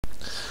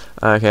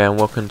Okay, and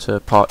welcome to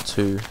part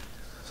 2.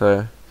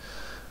 So,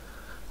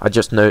 I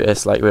just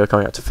noticed like we were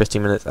coming up to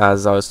 15 minutes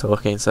as I was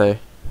talking, so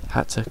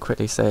had to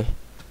quickly say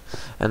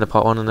end of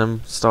part 1 and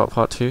then start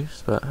part 2,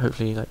 but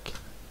hopefully like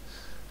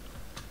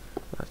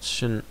that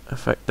shouldn't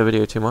affect the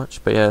video too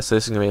much. But yeah, so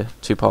this is going to be a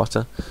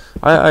two-parter.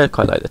 I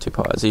quite like the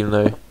two-parters, even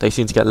though they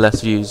seem to get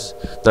less views,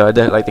 though I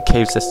don't like the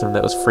cave system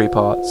that was 3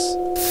 parts,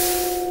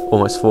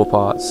 almost 4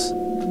 parts.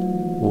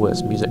 Oh,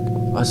 there's music.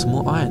 Oh, there's some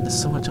more iron,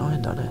 there's so much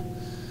iron down here.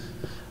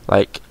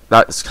 Like,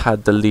 that's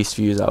had the least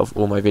views out of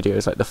all my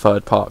videos, like the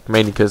third part,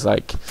 mainly because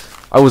like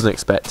I wasn't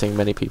expecting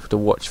many people to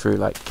watch through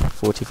like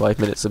 45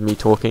 minutes of me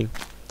talking.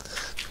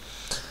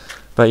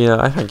 But you know,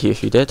 I thank you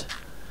if you did,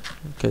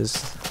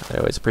 because I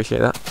always appreciate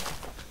that.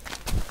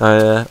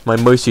 My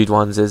most viewed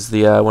ones is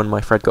the one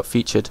my friend got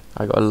featured.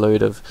 I got a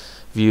load of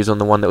views on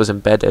the one that was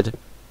embedded,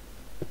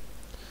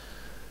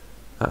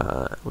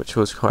 which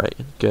was quite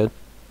good.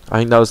 I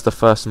think that was the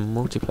first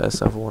multiplayer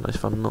server one,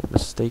 if I'm not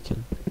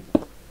mistaken.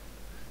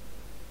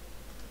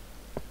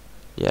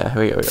 Yeah,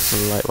 here we go, we got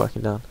some light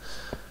working down.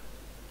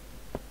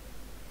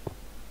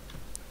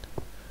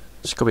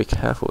 Just gotta be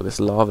careful with this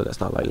lava that's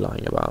not like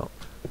lying about.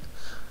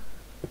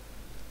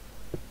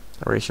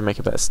 I really should make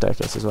a better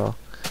staircase as well.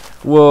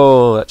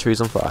 Whoa, that tree's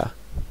on fire.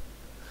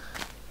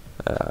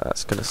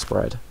 That's gonna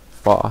spread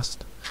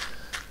fast.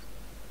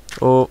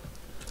 Oh,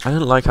 I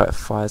don't like how it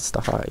fires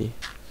stuff at you.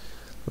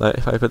 Like,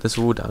 if I put this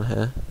wall down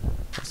here,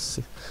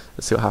 let's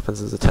see what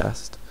happens as a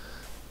test.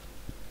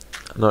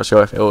 I'm not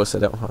sure if it will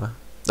set it on fire.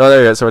 Oh, there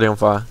we go, it's already on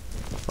fire.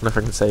 I wonder if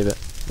I can save it.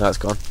 No, it's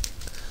gone.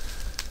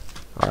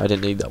 I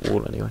didn't need that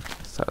wall anyway,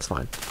 so that's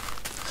fine.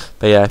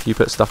 But yeah, if you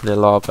put stuff near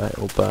lava, it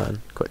will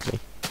burn quickly.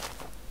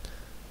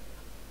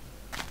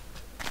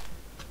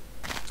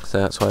 So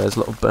that's why there's a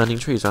lot of burning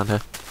trees around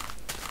here.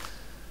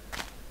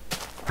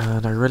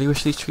 And I really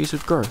wish these trees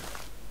would grow.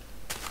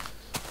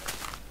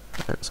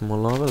 Got some more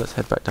lava, let's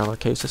head back down our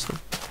cave system.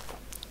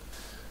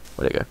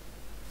 Where'd it go?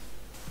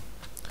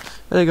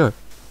 There you go.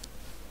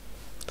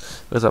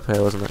 It was up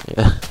here, wasn't it?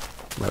 Yeah,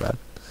 my bad.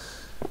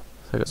 So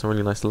I got some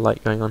really nice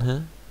light going on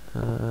here.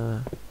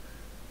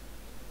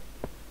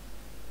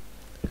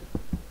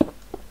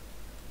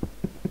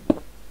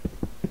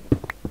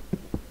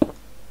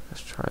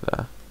 Let's try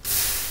there.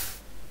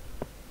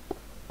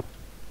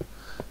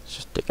 Let's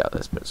just dig out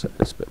this bit so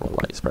there's a bit more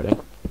light spreading.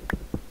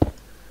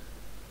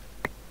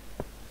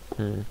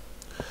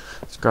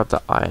 Let's grab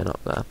that iron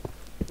up there.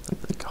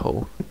 The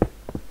coal.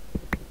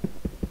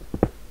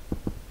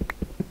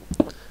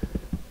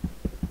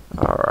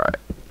 Alright.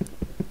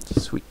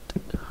 Sweet.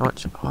 How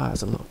much? Oh,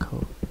 that's a lot of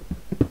coal.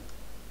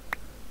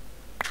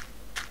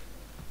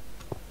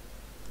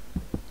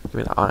 Give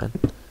me that iron.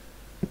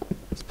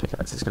 This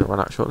pickaxe is going to run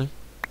out shortly.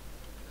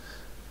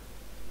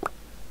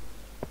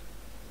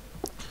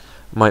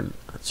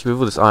 With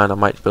all this iron, I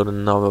might build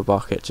another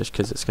bucket just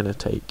because it's going to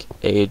take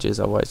ages,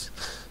 otherwise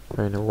I'm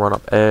going to run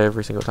up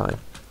every single time.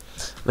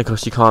 And of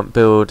course, you can't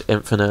build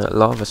infinite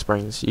lava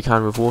springs. You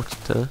can with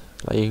water,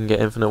 like you can get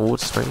infinite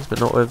water springs, but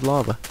not with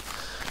lava.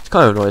 It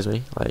kind of annoys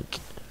me. Like,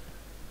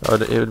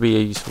 it would be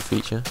a useful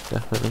feature,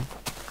 definitely.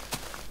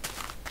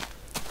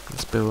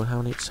 Let's build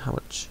how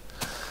much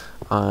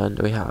iron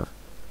do we have?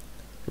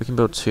 We can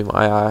build 2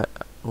 more.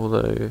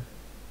 Although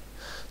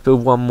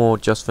build 1 more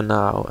just for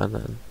now, and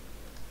then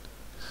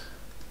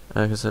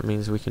because that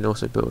means we can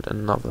also build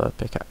another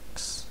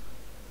pickaxe.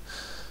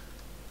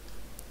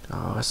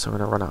 Oh, I'm still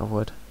gonna run out of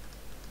wood.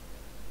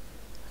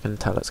 I can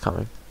tell it's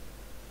coming.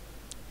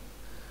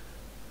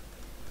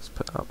 Let's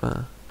put it up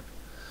there.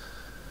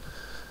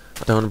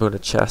 I don't want to build a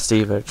chest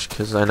either,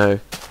 because I know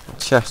a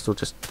chest will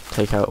just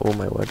take out all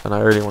my wood, and I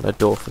really want a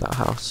door for that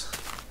house.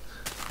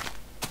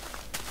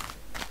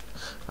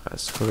 Right,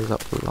 let's fill these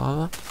up with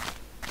lava.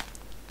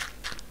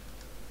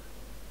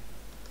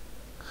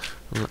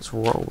 And let's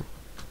roll.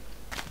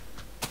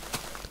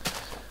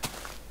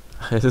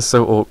 It is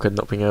so awkward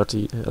not being allowed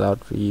to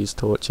use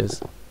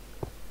torches.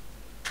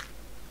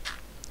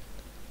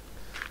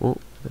 Oh,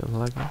 bit of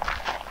lag there.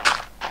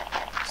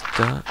 What's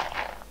that?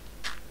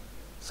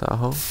 Is that a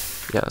hole?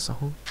 Yeah, that's a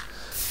hole.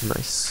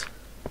 Nice.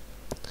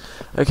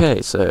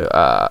 Okay, so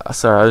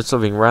sorry, I was sort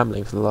of been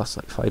rambling for the last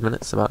like 5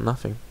 minutes about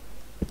nothing.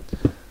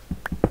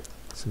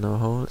 That's another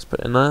hole. Let's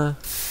put it in there.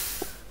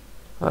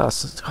 Oh,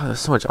 there's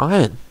so much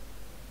iron.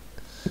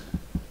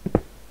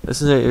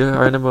 This is it.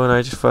 I remember when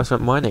I just first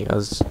went mining.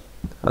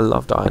 I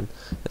loved iron.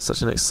 It's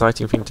such an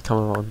exciting thing to come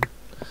on.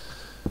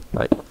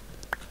 Like,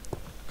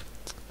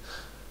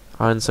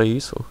 iron's so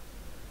useful.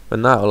 But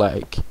now,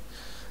 like,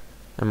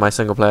 in my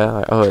single player,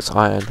 like, oh, it's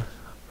iron.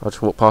 I'll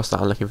just walk past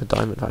that and looking for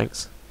diamond,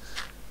 thanks.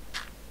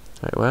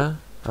 Wait, where?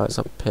 Oh, it's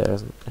up here,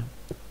 isn't it?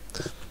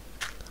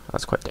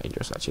 That's quite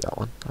dangerous, actually, that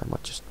one. I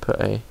might just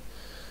put a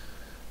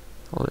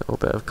little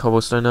bit of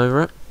cobblestone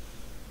over it.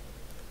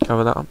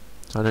 Cover that up,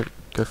 so I don't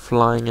go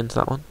flying into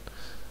that one.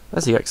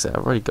 There's the exit.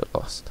 I've already got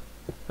lost.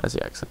 There's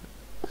the exit.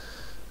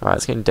 Alright,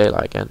 it's getting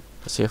daylight again.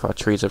 Let's see if our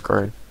trees have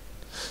grown.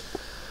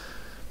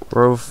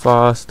 Grow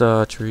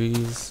faster,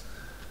 trees.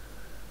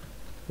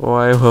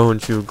 Why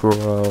won't you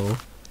grow?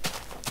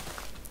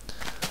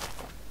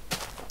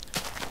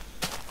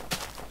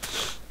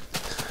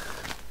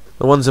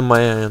 The ones in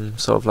my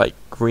sort of like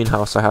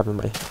greenhouse I have in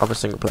my other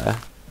single player,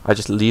 I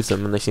just leave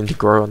them and they seem to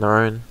grow on their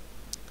own,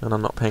 and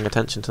I'm not paying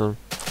attention to them.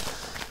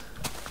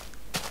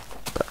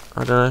 But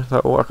I don't know if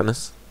that will work on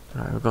this.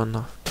 Alright, we've got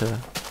enough to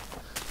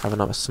have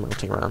another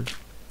smelting round.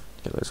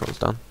 Get those ones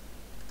done.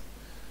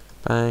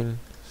 Bang.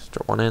 Just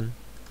drop one in.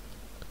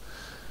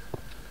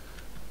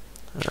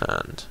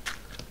 And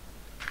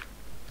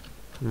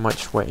I might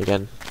just wait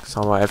again, because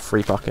I might have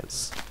 3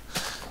 buckets.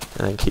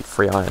 And then keep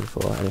 3 iron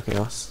for anything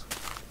else.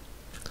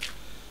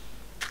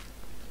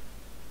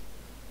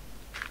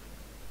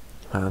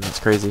 Man, that's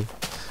crazy.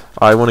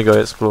 I want to go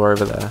explore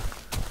over there.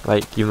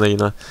 Like, even though, you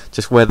know,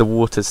 just where the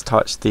waters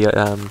touch the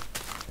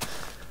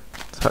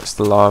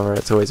lava,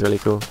 it's always really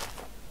cool.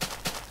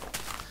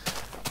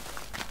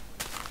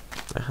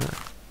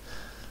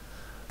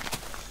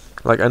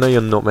 Like, I know you're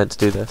not meant to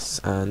do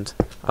this, and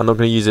I'm not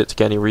going to use it to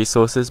get any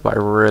resources, but I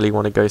really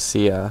want to go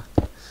see the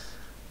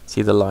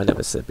line of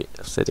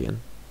obsidian,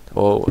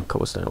 or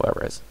cobblestone, or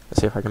whatever it is. Let's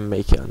see if I can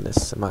make it on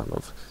this amount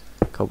of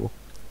cobble.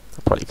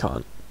 I probably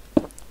can't.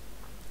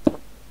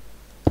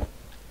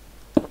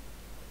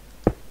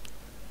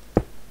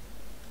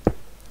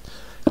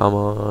 Come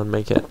on,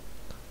 make it.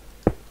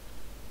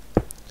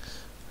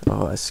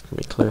 Oh, it's gonna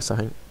be close, I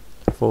think.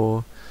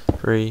 4,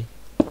 3,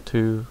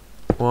 2,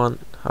 1.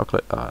 How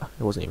close? Ah,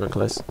 it wasn't even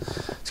close.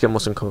 Let's get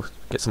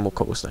some more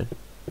cobblestone.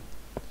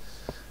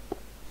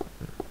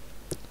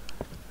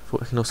 Thought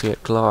we can also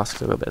get glass,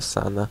 because I've got a bit of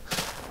sand there.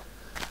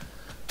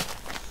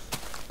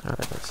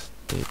 Alright, let's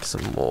dig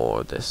some more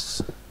of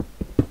this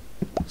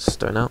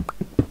stone out.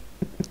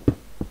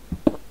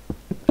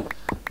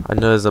 I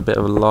know there's a bit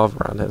of lava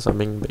around here, so I'm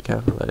being a bit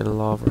careful letting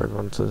lava over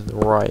onto the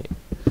right.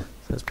 So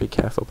let's be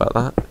careful about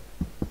that.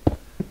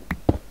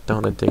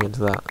 Don't want to dig into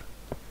that.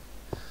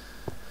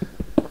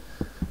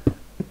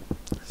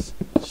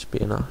 Should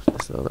be enough.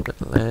 Just a little bit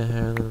there,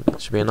 and then that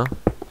should be enough.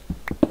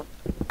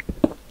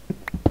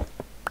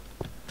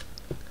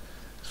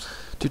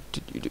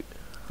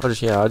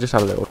 I'll just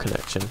have a little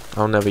connection.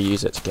 I'll never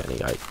use it to get any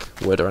like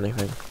wood or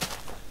anything.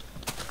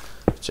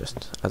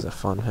 Just as a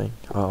fun thing.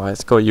 Oh,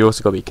 you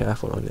also got to be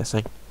careful on this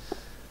thing.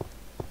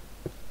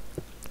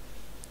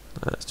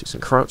 Let's do some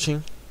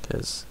crouching,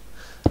 because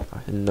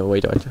in no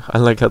way do I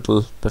like how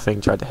the thing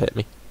tried to hit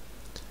me.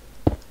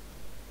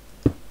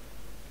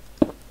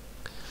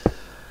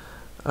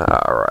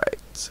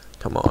 Alright,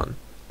 come on,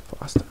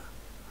 faster.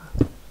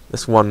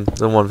 The one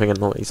thing that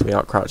annoys me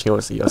about crouching,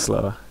 obviously you're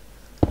slower.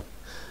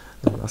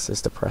 And that's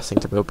just depressing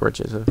to build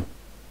bridges with.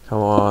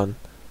 Come on,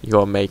 you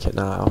gotta make it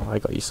now. I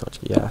got you so much.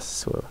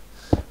 Yes, we're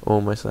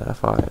almost there.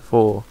 5,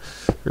 4,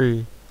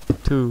 3,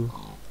 2,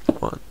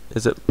 1.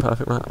 Is it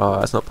perfect, man?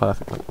 Oh, it's not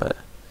perfect, but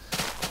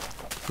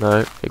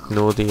no.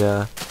 Ignore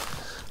the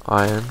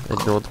iron.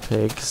 Ignore the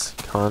pigs.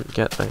 Can't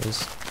get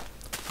those.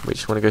 We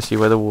just want to go see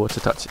where the water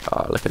touches.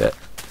 Oh, look at it.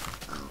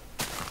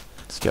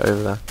 Let's get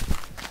over there.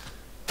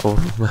 Oh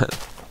man.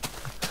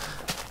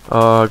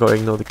 Oh, I gotta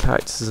ignore the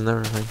cactuses and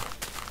everything.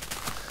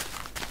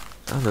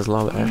 And there's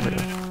lava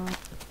everywhere.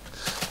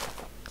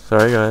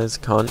 Sorry guys,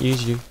 can't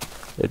use you.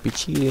 It'd be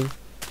cheating.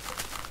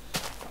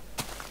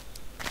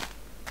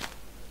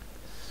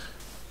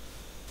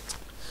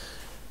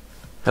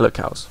 Hello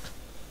cows.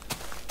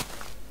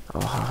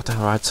 Oh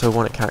damn, I so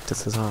wanted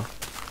cactus as well.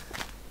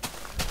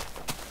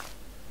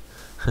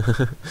 Look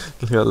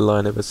at that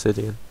line of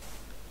obsidian.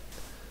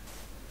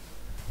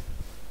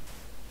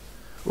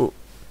 Oh,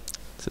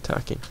 it's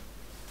attacking.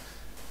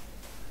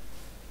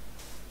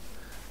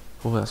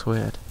 Oh, that's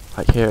weird.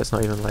 Like here, it's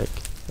not even like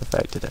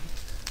affected it.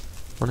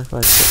 What if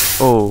I?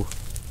 Oh,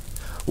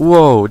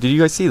 whoa! Did you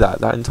guys see that?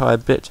 That entire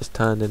bit just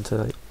turned into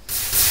like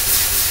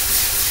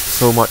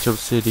so much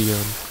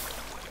obsidian.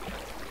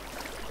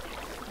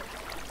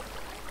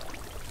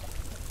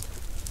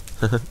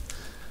 Oh,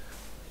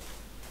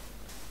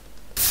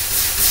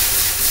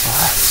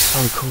 that's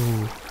so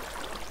cool.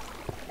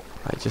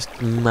 Like just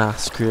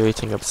mass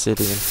creating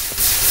obsidian.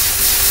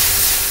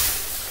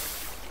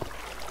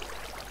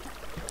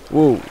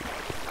 Whoa.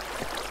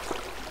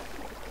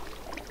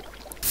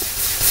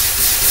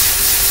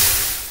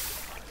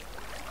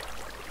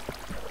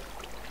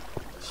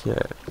 Yeah,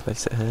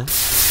 place it here.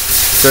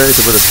 Go with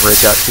a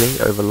bridge actually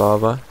over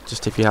lava,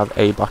 just if you have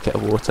a bucket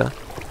of water.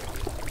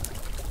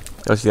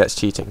 Obviously that's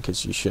cheating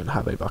because you shouldn't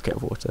have a bucket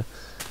of water.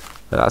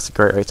 But that's a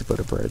great way to build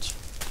a bridge.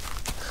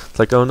 It's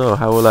like, oh no,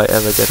 how will I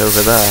ever get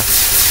over there?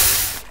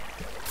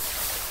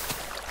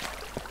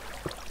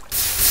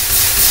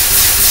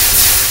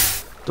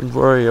 Don't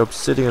worry,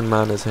 Obsidian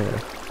Man is here.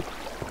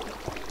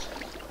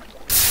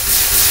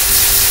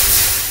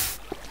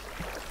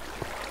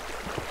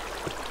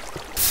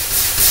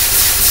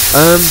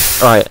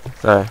 Alright,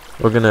 so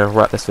we're gonna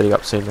wrap this video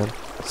up soon then.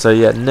 So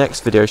yeah,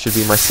 next video should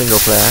be my single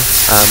player.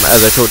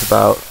 As I talked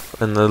about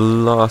in the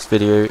last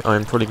video,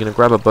 I'm probably gonna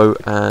grab a boat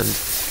and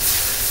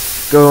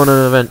go on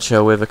an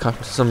adventure with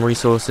some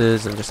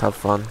resources and just have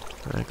fun.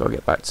 I gotta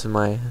get back to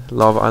my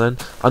lava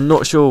island. I'm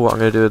not sure what I'm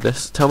gonna do with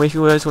this. Tell me if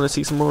you guys want to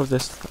see some more of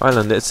this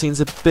island. It seems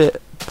a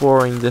bit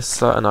boring, this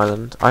certain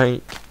island.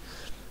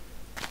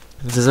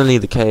 this is only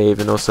the cave,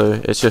 and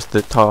also it's just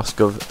the task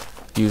of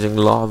using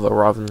lava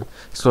rather than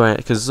exploring it,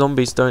 because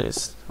zombies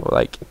don't, or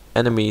like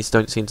enemies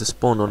don't seem to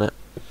spawn on it.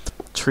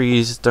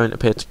 Trees don't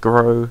appear to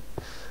grow.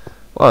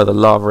 Well, the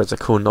lava is a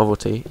cool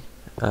novelty.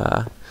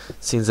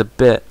 Seems a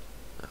bit.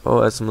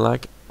 Oh, there's some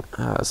lag.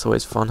 It's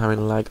always fun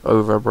having lag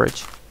over a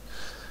bridge.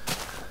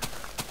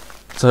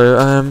 So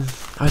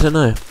I don't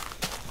know.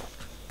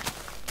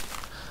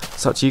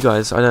 It's up to you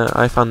guys.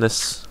 I found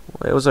this.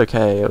 It was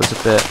okay. It was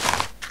a bit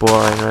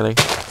boring, really.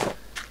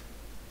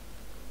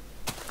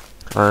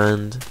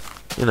 And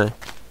you know,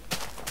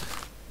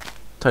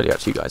 totally up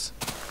to you guys.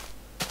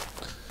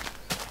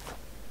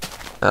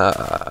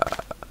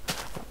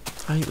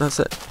 I think that's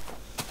it.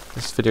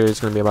 This video is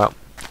going to be about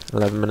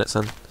 11 minutes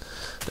then.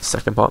 The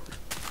second part.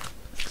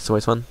 It's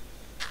always fun.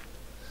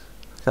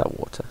 Look at that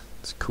water.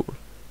 It's cool.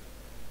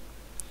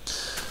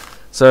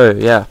 So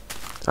yeah.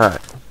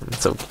 Alright.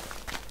 So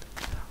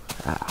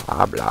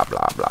blah blah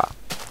blah.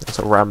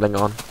 So rambling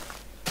on.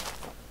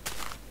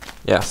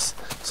 Yes.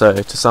 So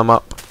to sum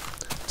up,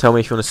 tell me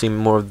if you want to see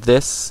more of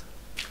this,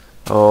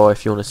 or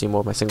if you want to see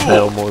more of my single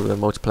player or more of the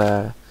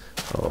multiplayer,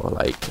 or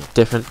like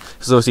different.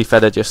 Because obviously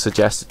Feder just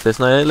suggested this,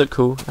 and it looked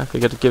cool. I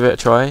figured to give it a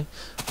try.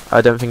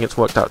 I don't think it's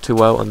worked out too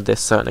well on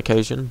this certain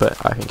occasion, but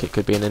I think it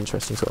could be an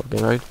interesting sort of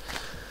game mode.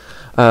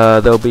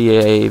 There'll be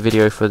a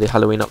video for the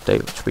Halloween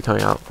update, which will be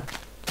coming out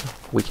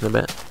a week and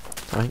a bit,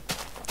 right?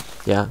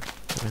 Yeah,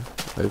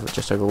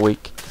 just over a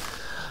week.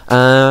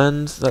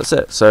 And that's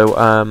it. So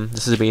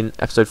this has been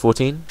episode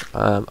 14.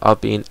 I've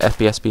been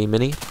FPSB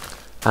Mini,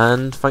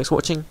 and thanks for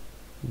watching.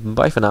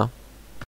 Bye for now.